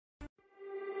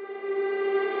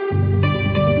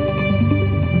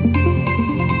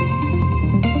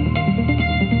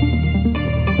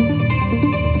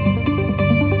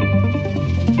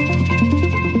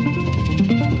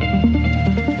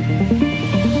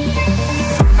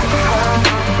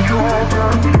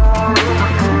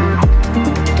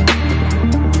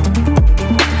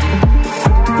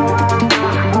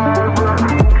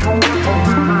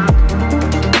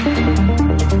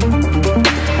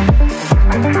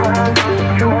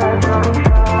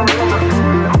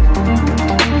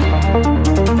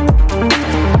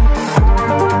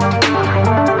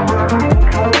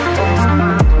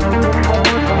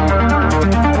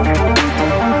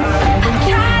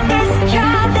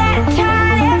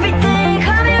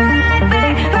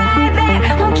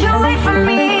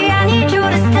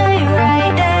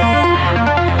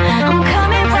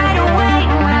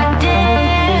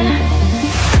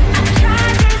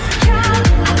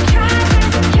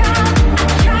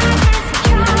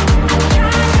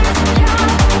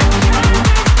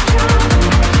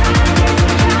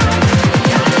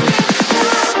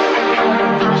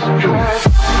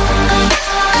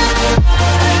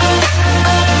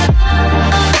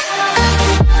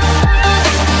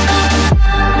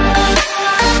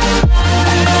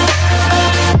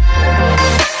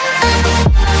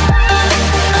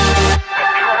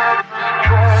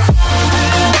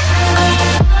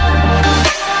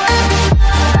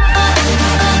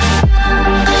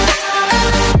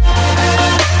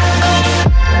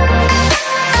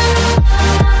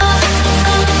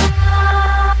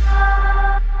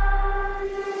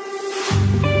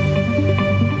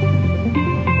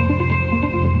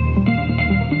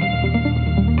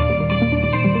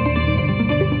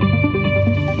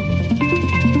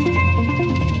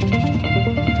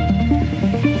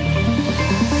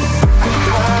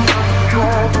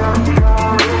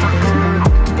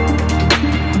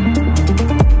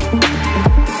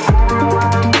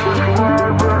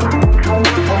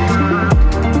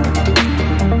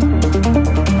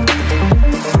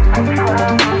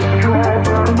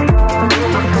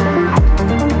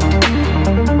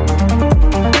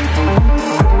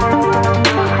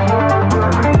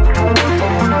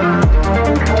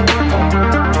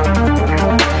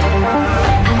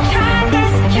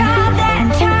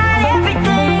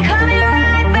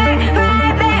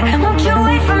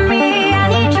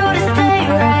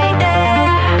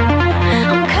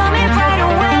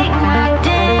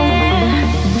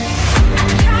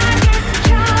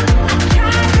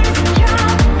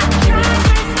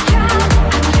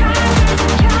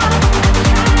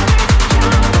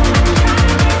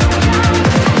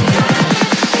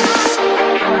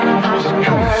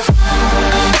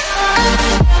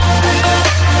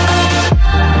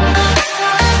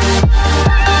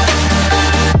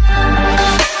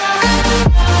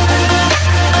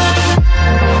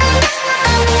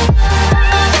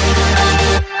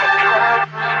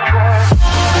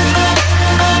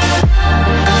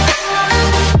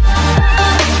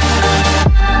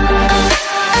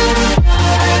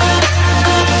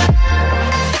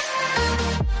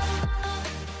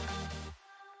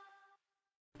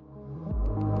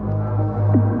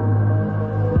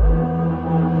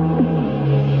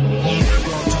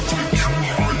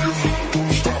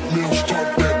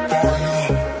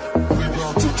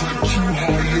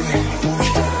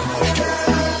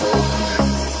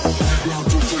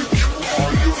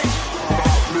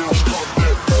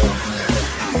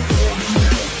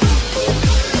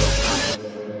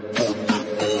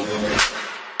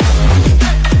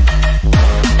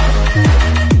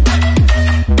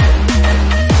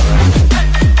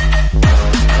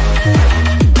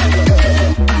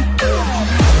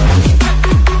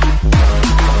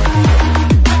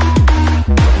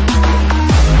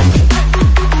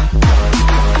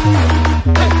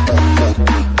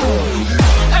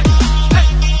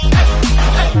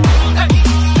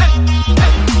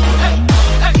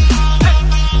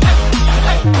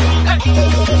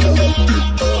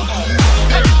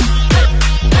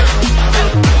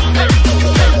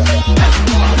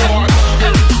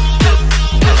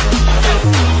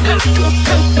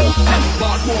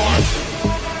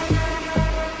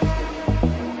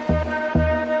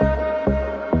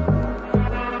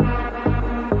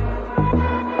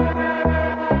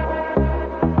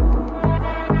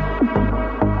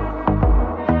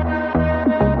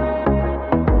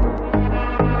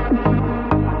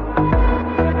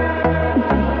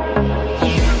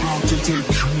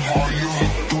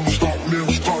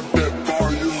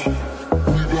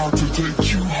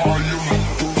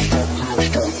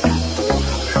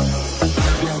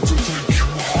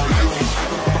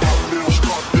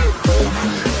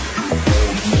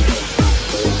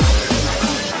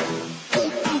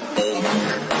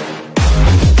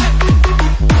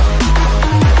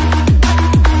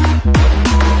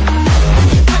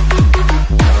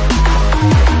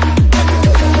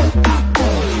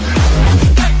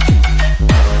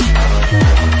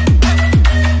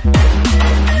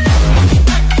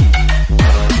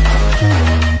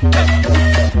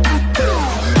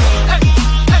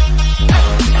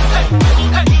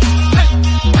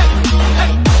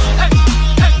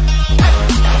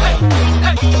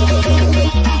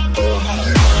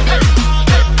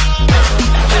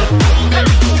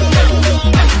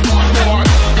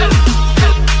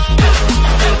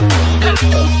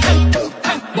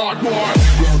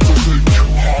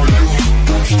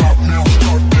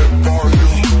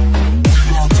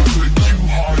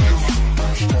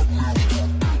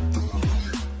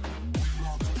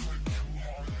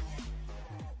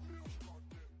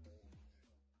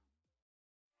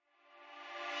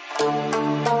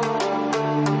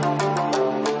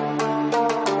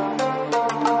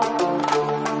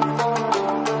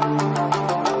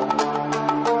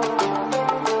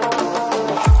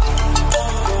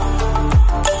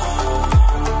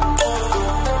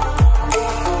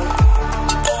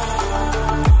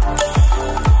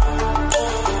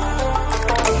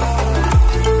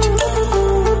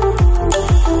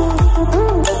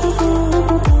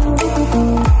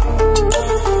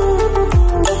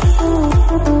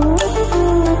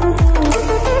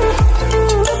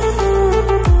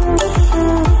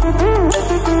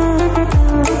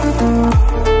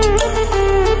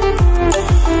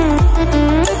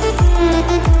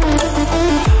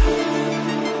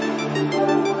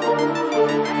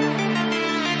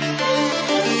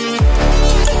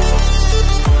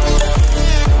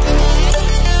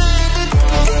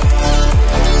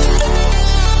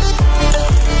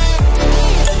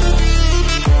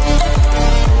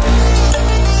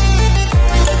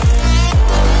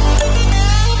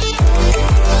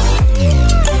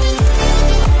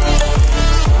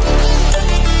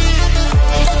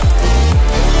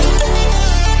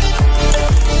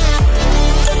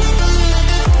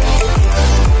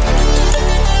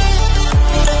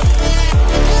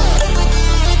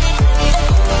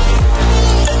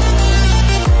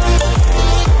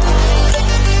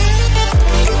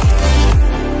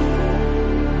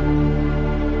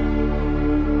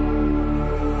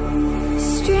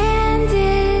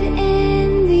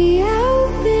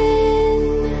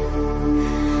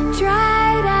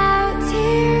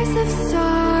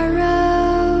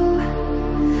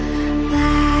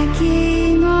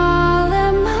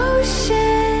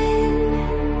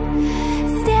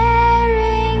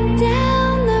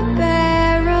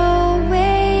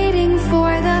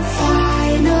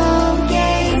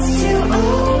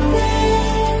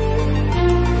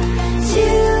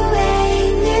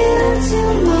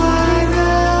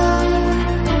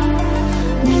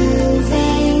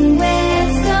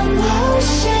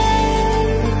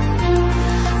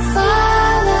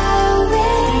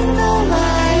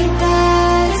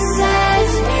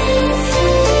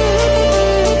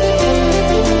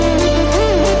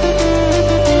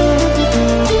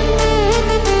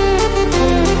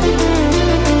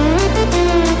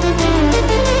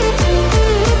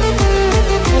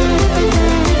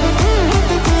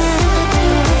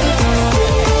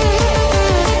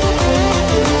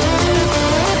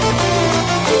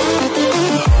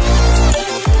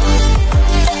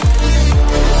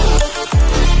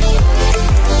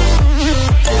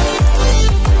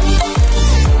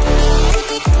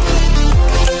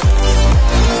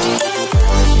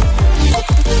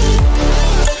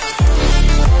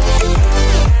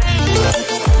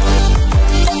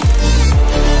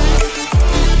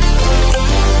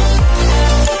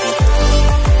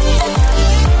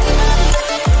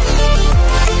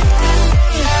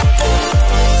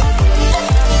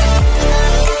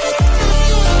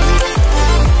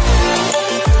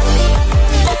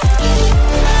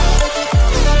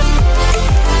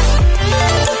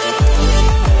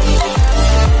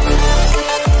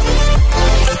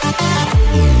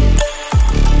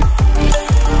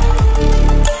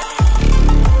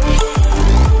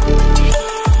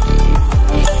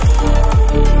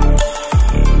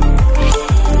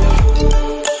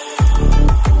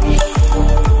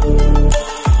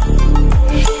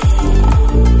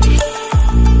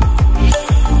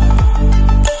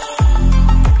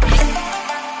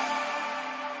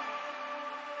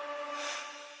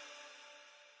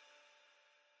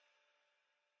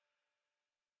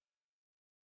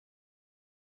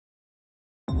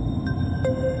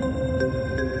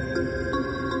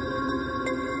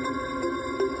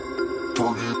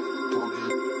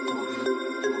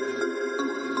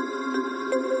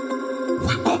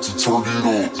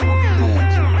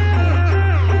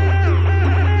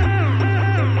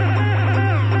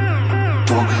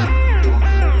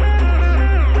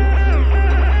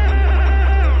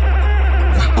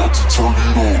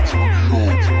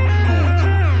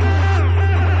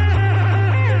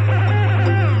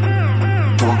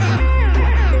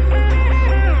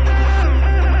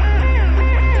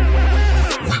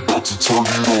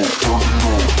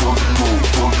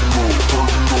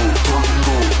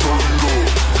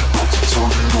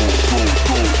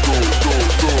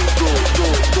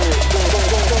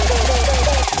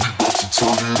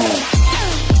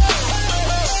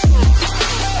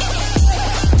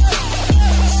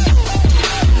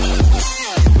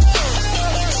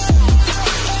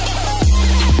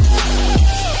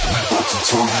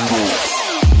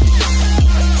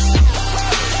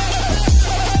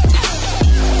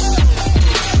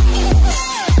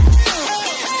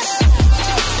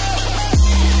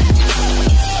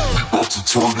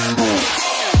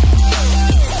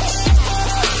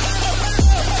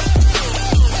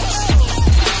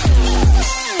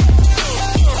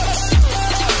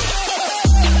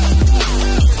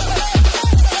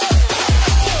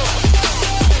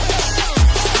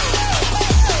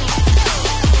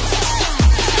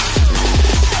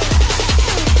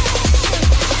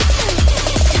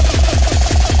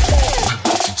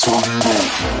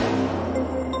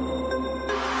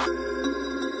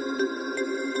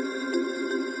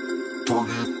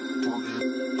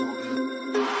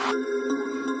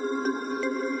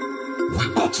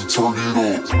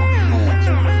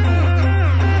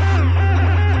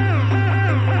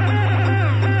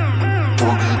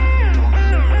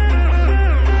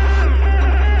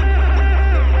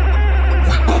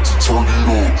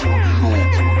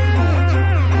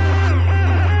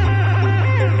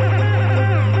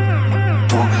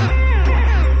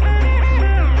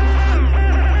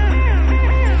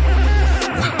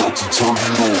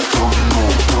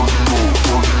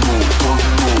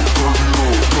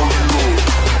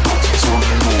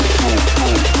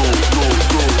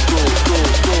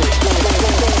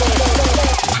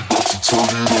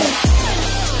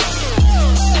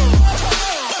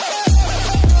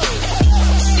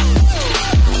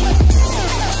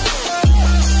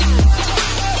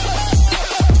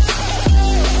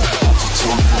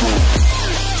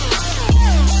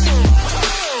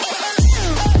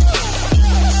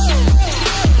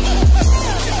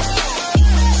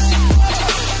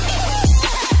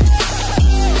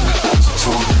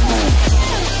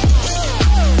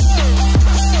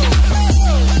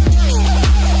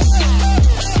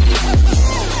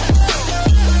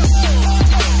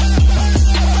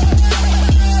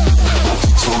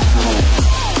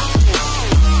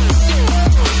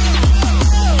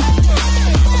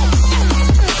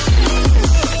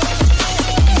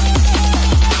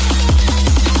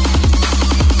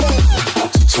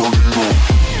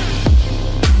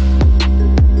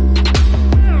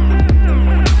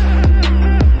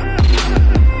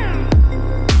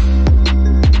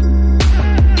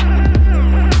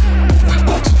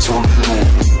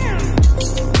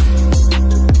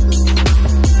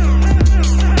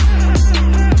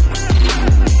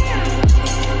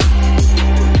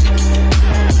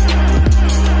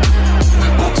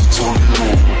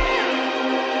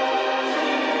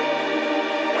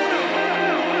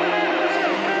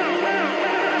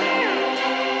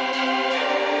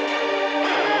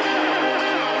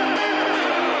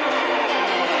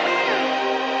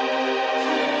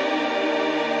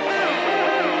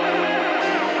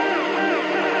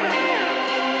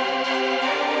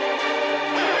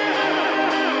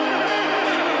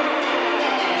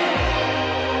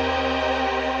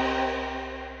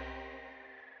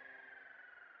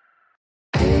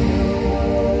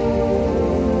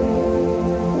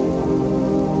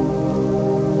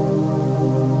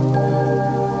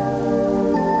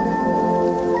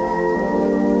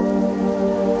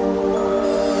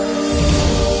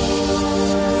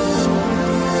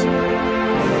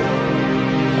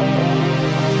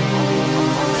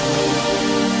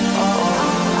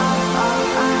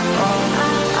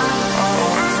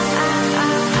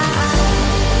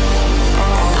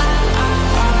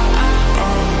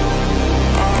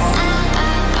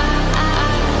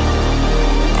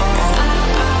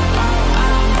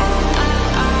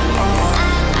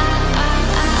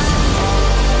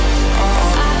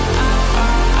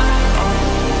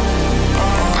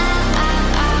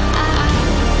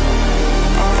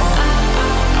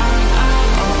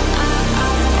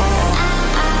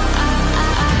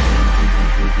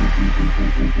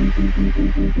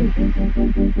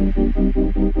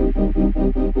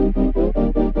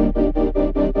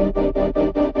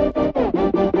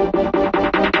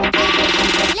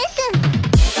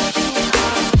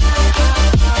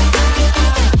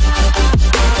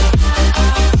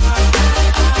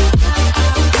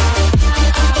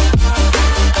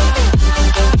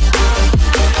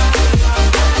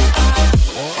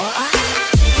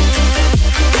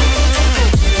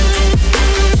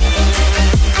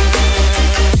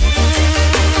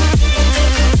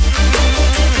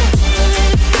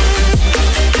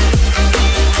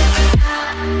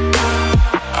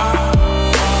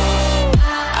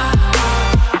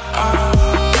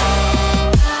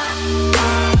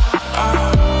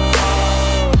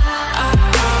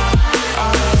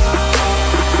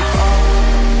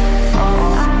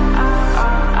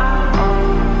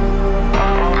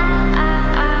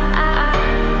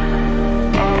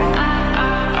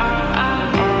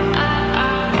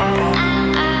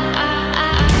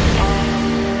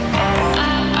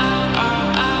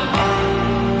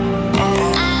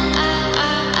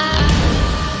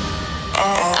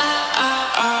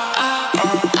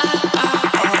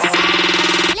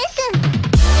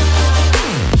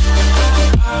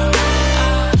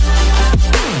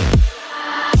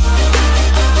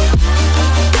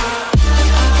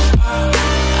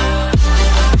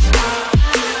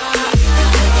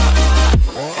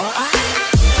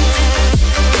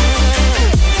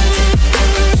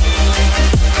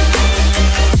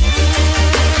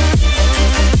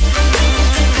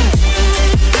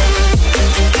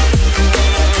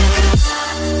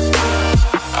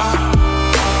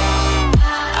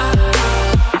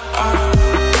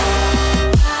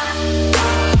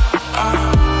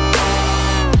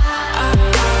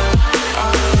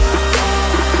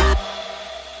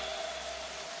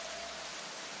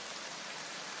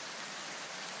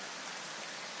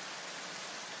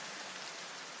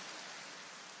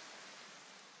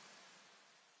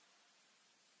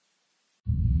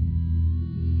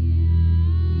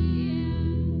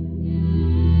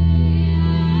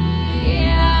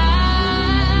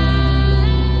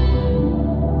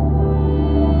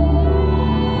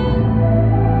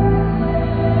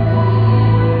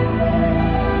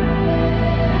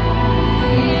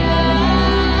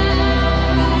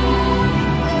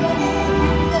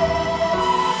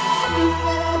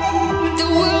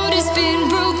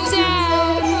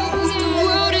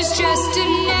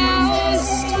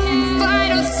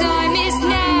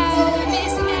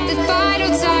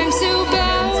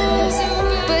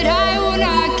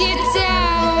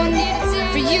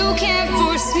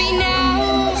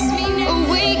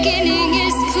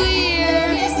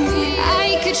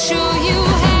show you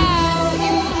how.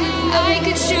 I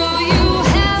could show you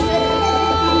how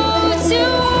to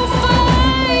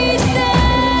fight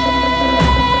them.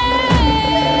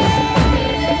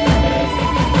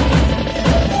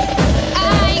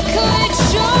 I could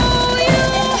show you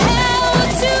how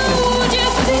to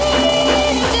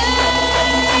defeat them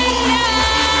now.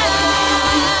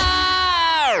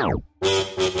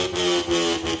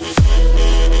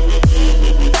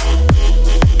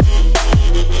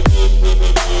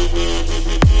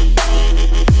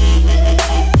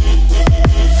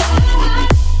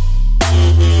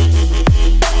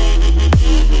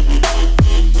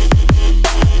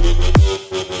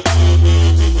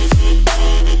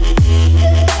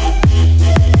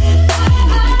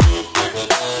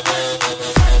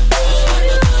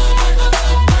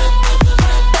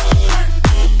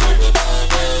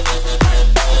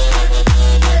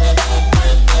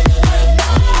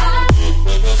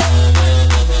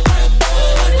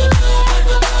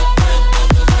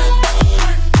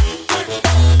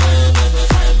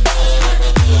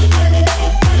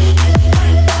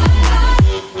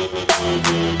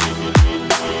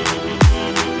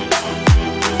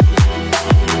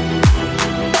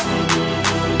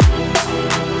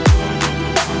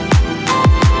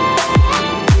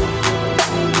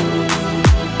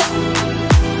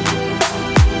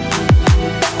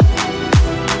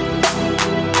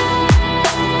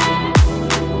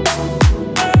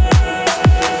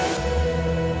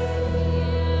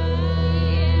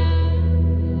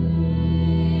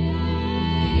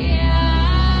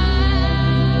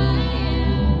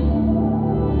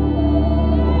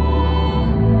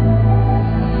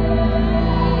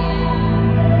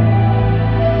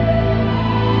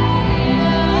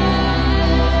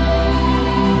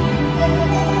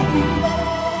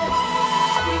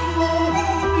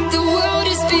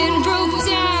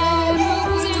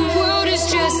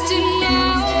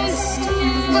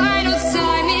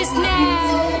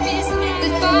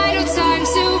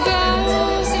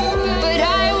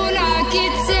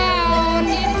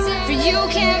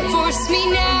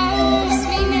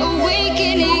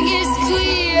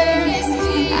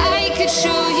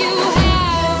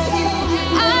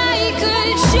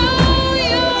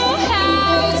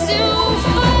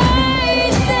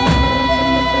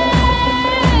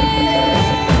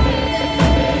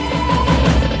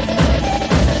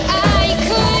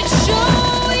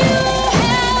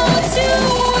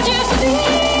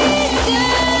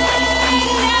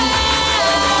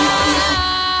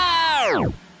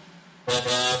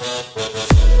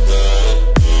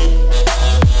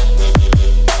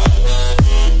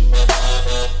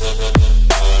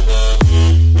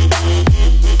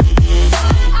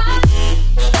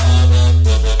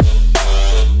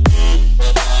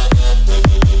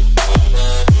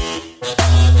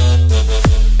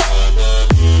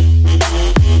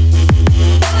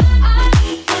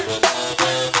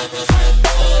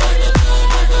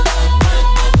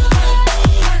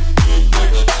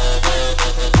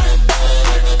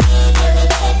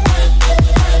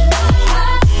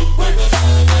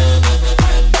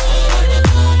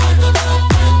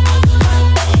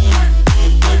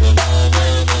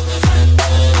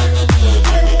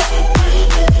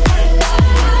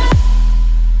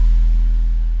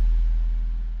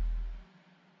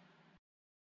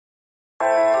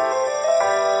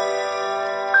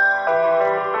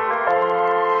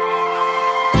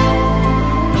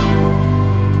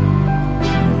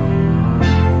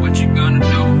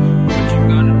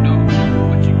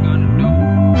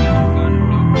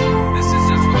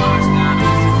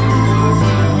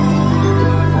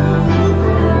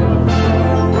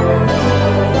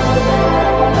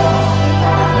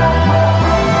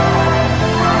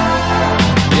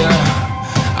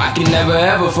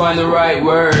 Find the right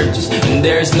words, and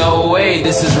there's no way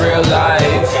this is real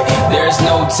life. There's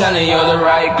no telling you're the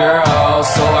right girl,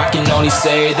 so I can only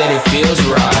say that it feels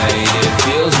right. It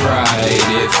feels right,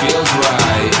 it feels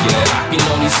right. Yeah, I can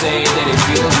only say that it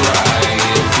feels right.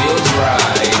 It feels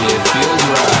right, it feels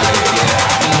right. Yeah,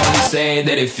 I can only say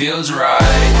that it feels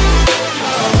right.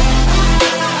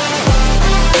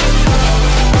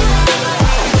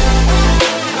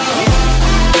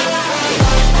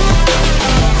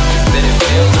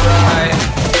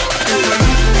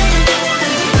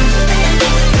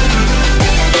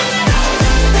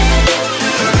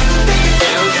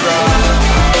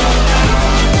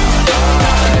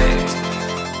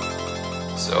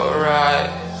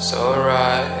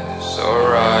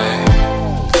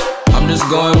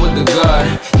 Going with the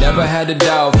gut, never had a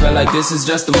doubt, felt like like this is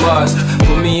just a must.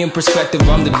 Put me in perspective,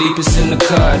 I'm the deepest in the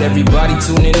cut. Everybody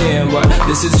tuning in, but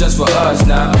this is just for us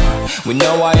now. We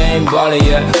know I ain't ballin'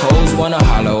 yet. Hoes wanna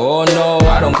holler, oh no,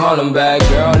 I don't call them back.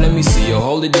 Girl, let me see you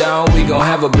hold it down, we gon'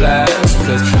 have a blast.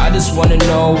 Cause I just wanna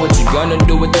know what you gonna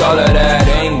do with all of that.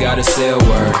 Ain't gotta say a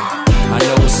word, I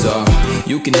know what's up.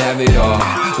 You can have it all,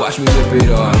 watch me rip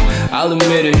it off. I'll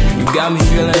admit it, you got me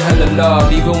feeling hella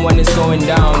love. Even when it's going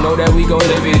down, know that we gon'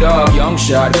 live it up. Young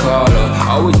shot caller,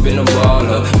 always been a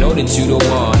baller. Know that you the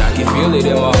one, I can feel it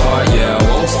in my heart. Yeah, I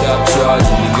won't stop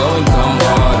charging, we go and come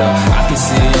harder. I can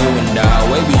see you and I,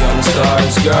 way beyond the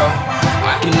stars, girl.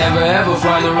 I can never ever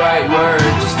find the right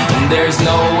words, and there's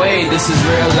no way this is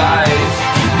real life.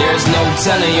 There's no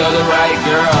telling you're the right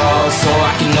girl, so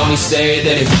I can only say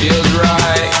that it feels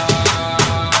right.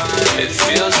 It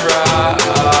feels right.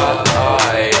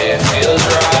 It feels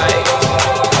right.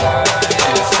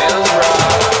 It feels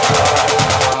right.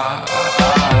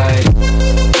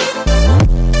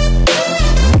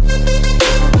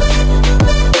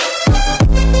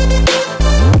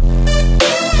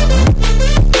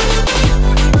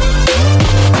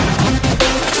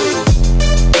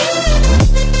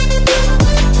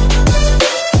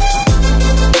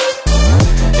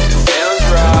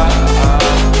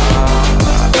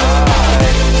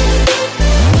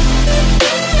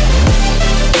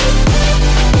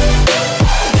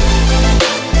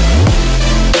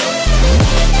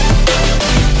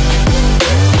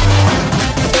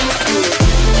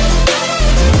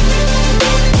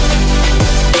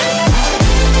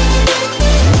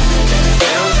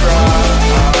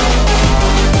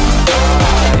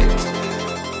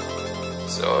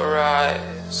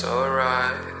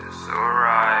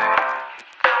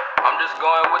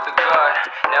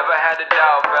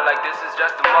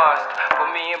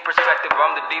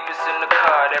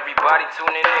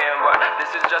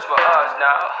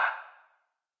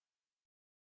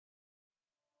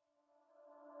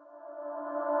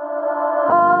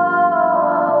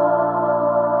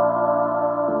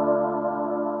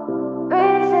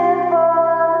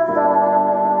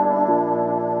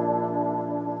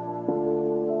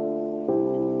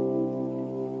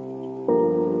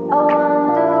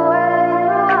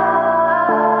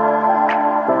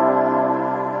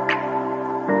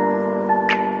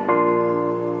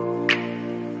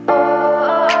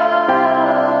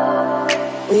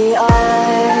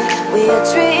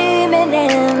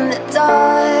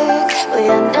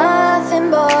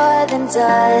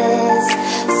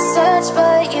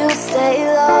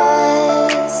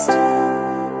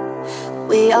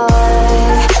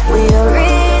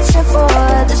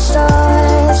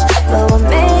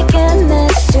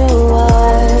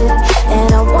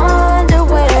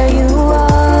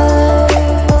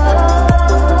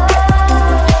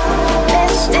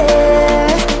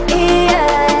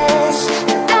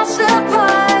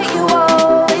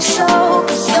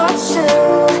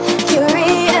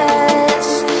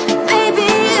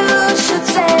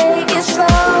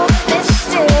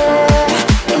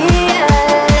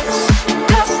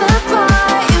 That's the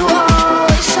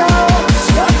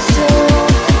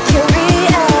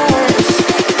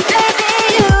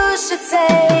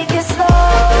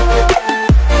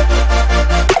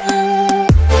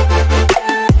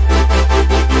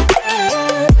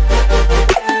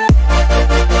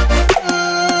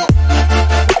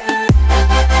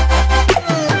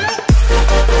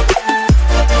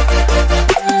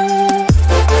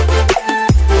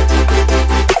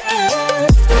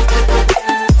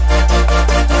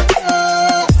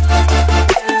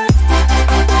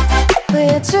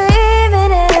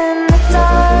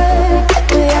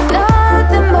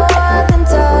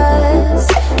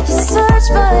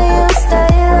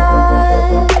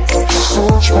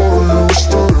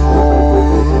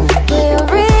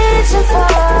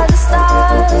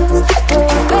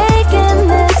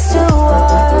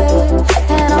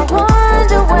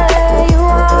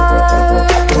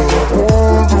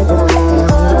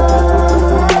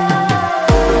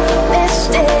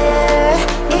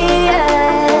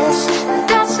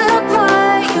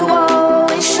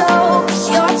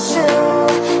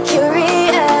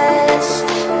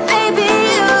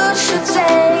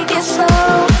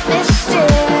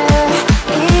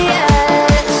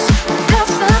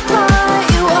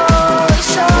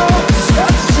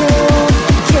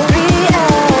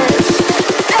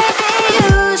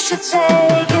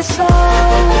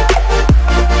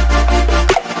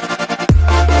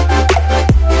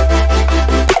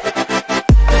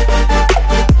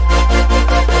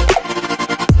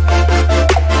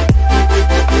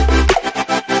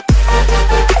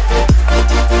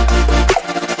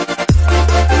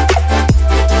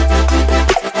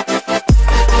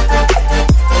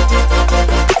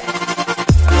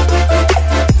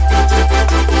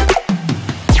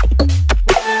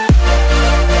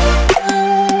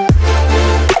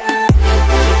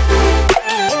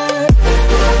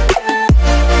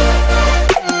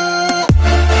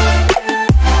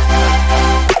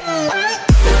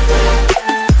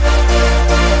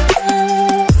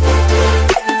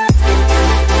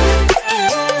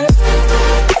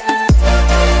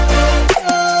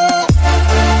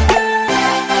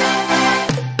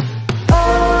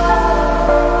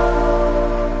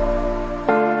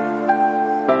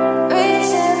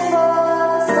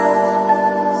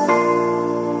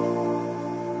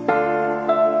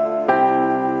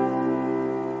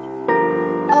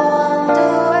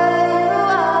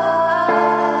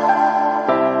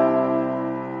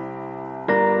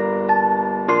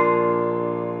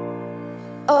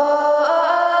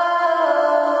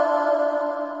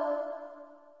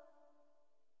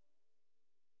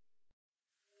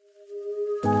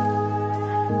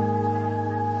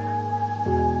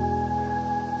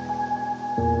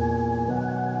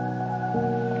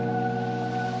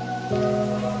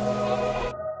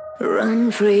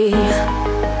I'm free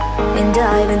and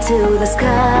dive into the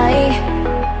sky.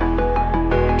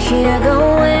 Hear the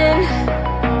wind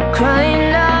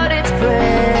crying out its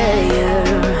prayer.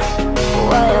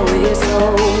 Why are we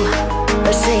so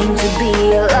ashamed to be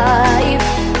alive?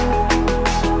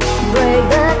 Break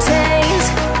the chains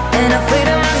and our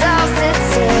freedom's ours to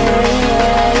take.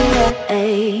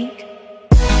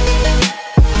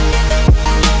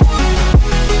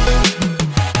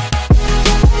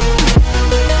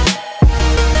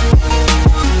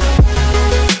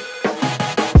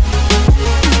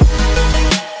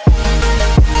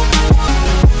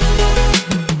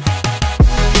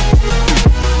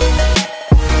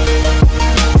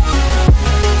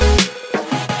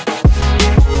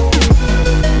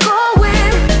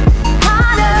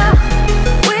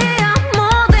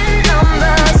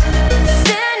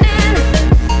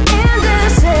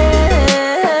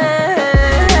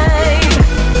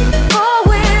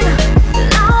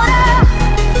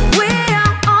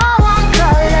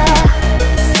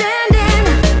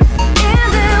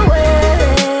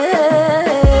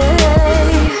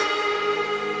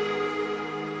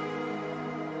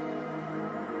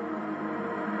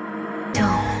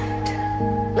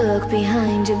 Look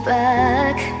behind your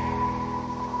back.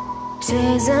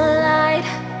 Chase a light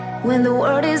when the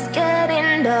world is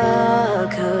getting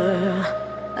darker.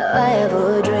 I have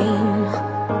a dream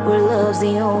where love's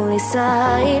the only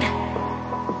side.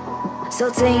 So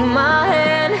take my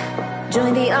hand,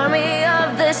 join the army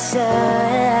of the shadows.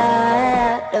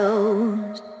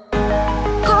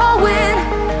 Going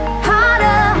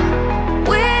harder,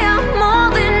 we are more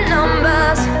than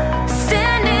numbers.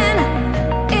 Standing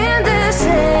in the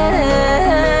shade.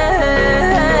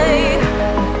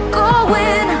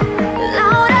 Going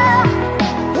louder,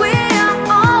 we are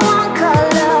all one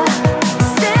color.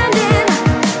 Standing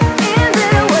in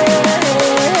the way.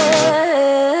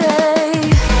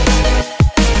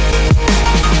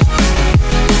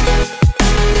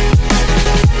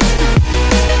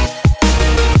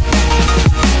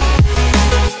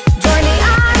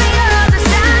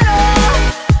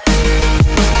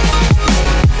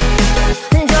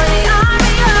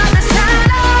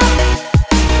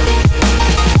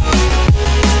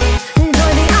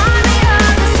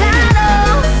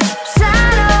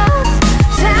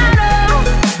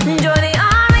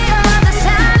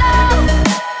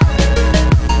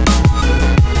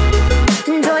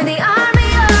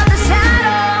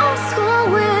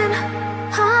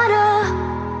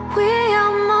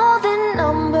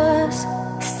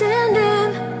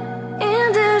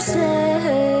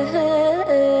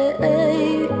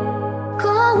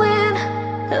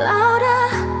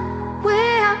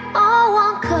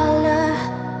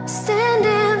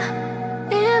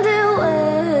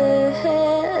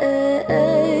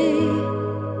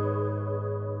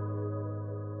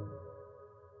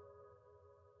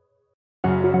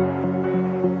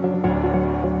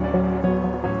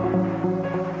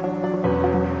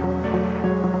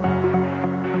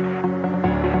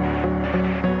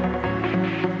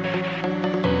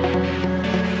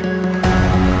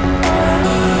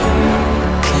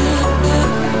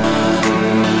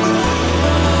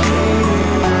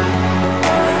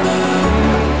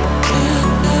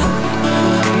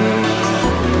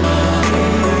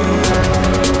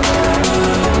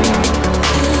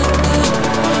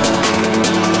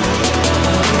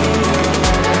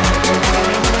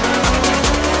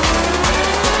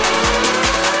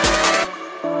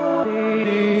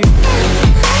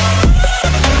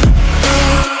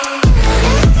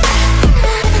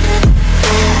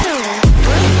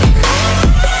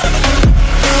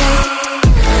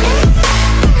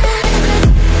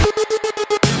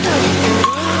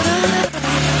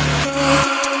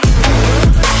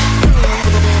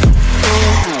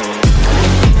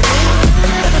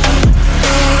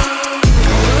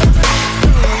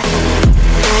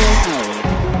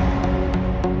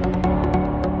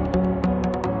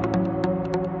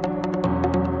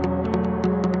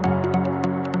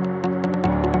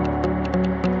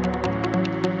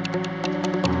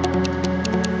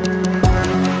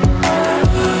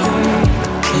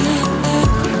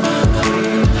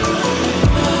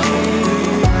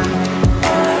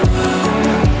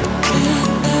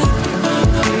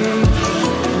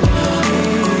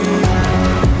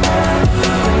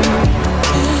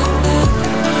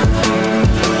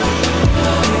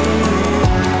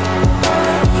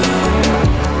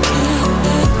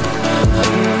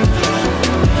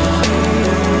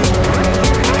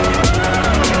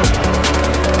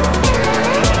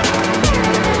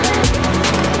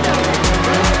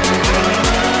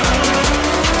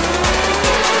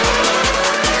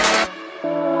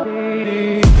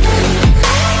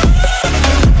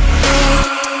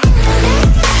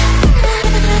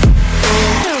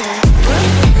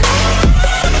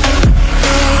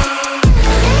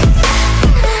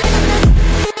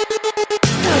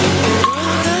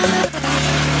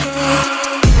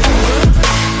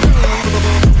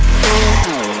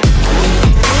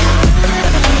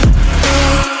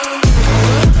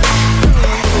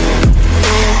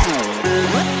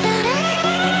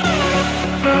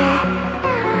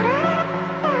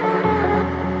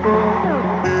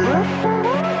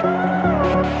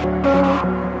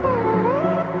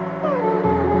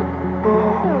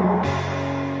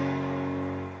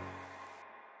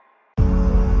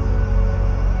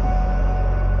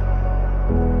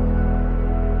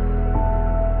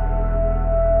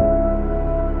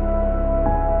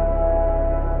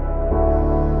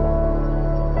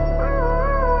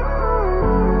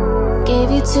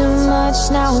 much,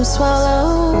 now I'm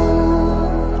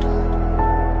swallowed.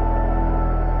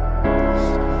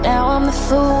 Now I'm the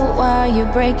fool while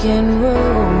you're breaking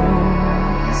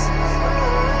rules.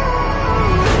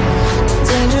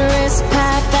 Dangerous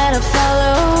path that I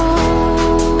follow.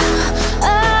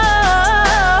 Oh,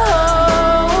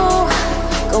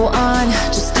 go on,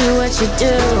 just do what you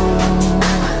do.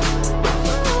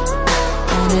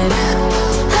 And it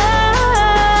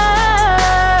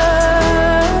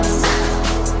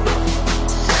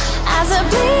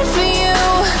bleed for you,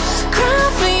 cry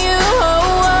for you,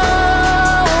 oh,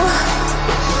 oh.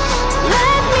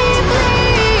 Let me bleed.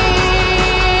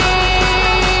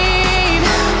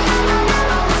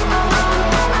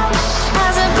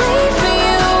 As I bleed for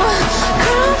you,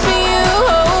 cry for you,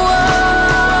 oh,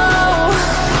 oh.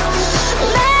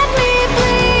 Let me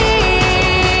bleed.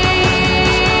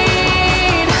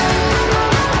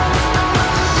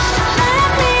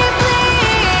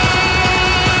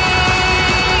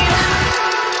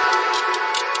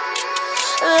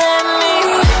 Let me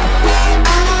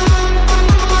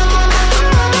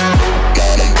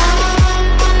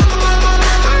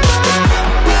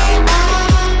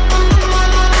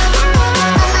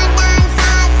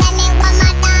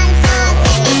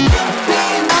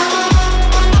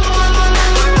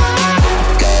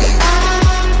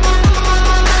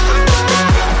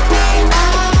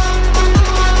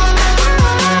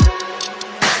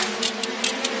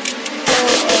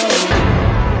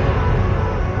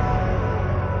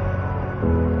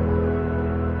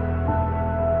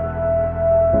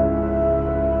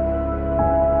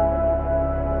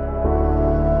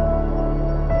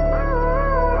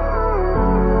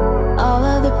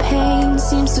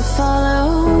seems to follow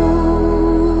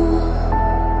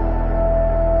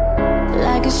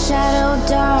like a shadow,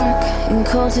 dark and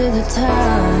cold to the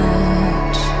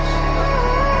touch.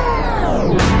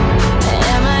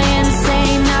 Am I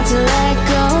insane not to let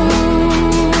go?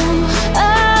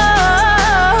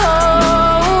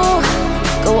 Oh,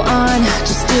 go on,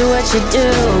 just do what you do.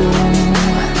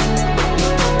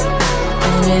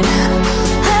 And it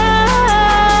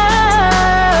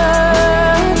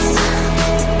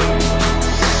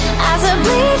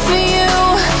bleed for you,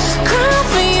 cry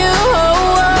for you,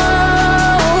 oh,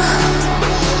 oh.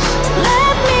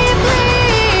 Let me bleed.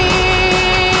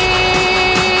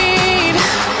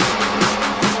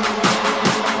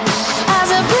 As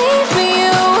I bleed for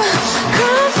you,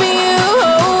 cry for you,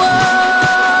 oh,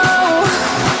 oh.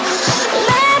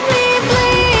 Let me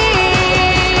bleed.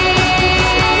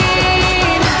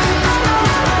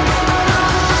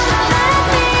 Let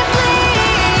me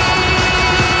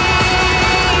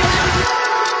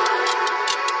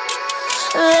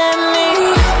let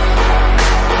me.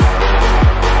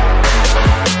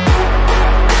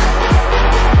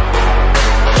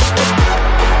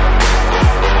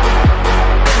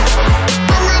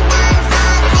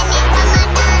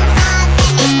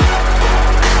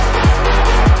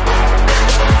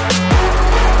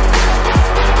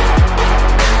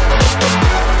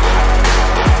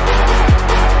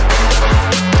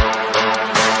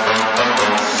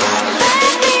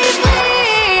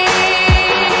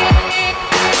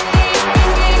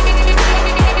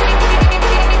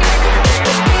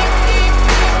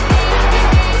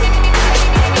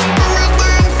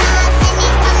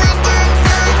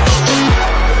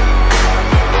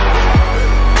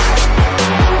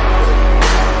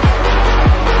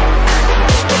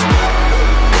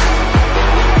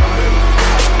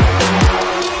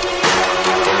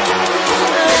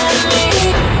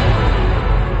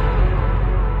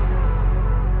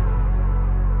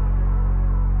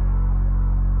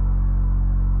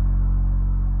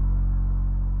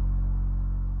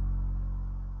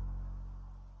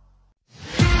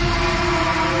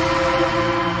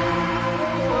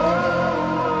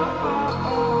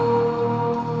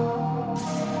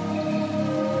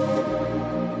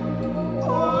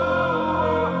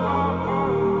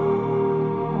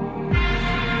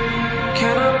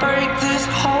 Can I break this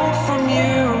hold from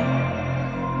you?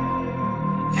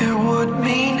 It would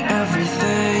mean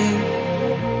everything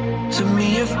to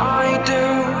me if I do.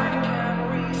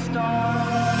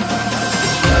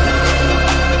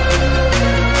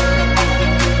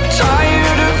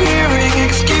 Tired of hearing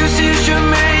excuses you're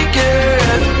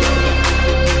making.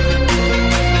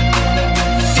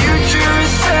 Future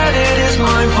is set, it is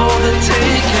mine for the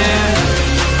taking.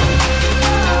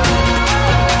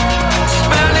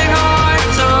 Spending all my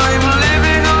time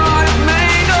living all I've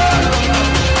made up.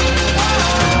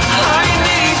 I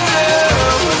need to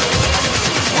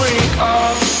wake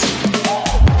up.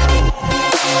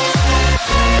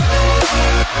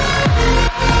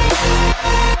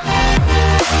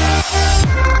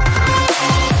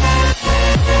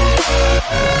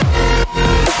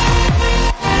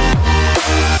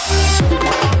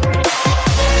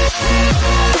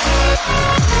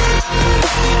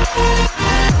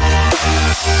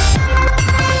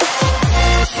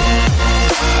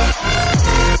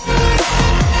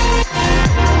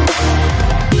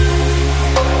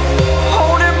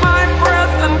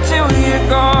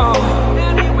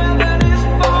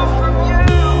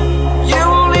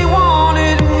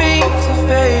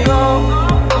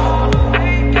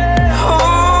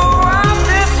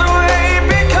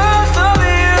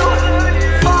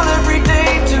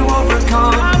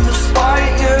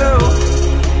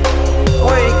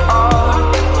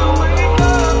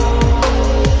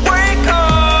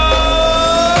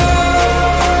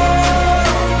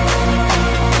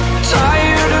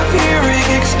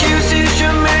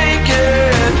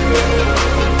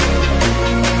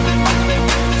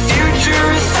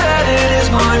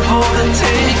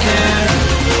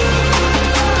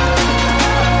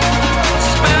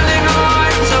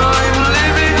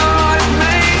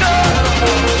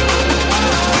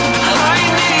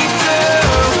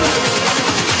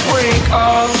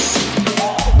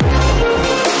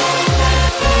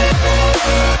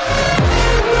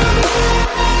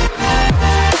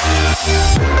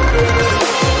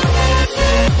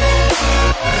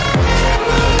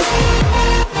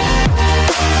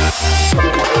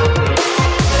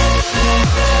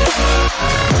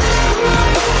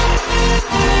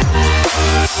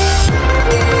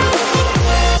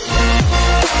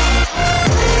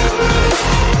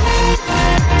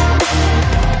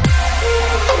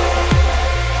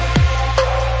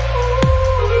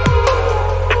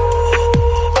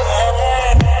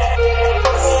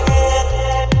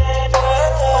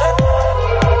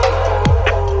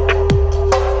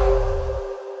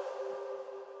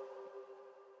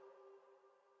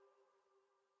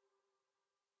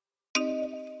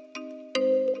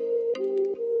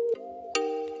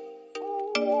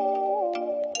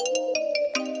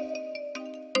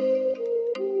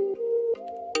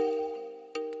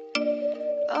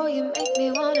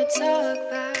 talk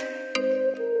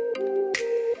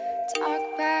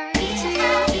back to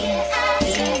you.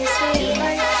 Say the sweet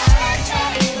words.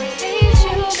 Leave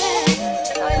you there,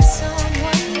 find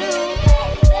someone new.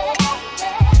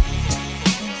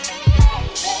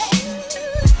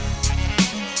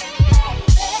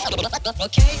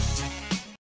 Okay.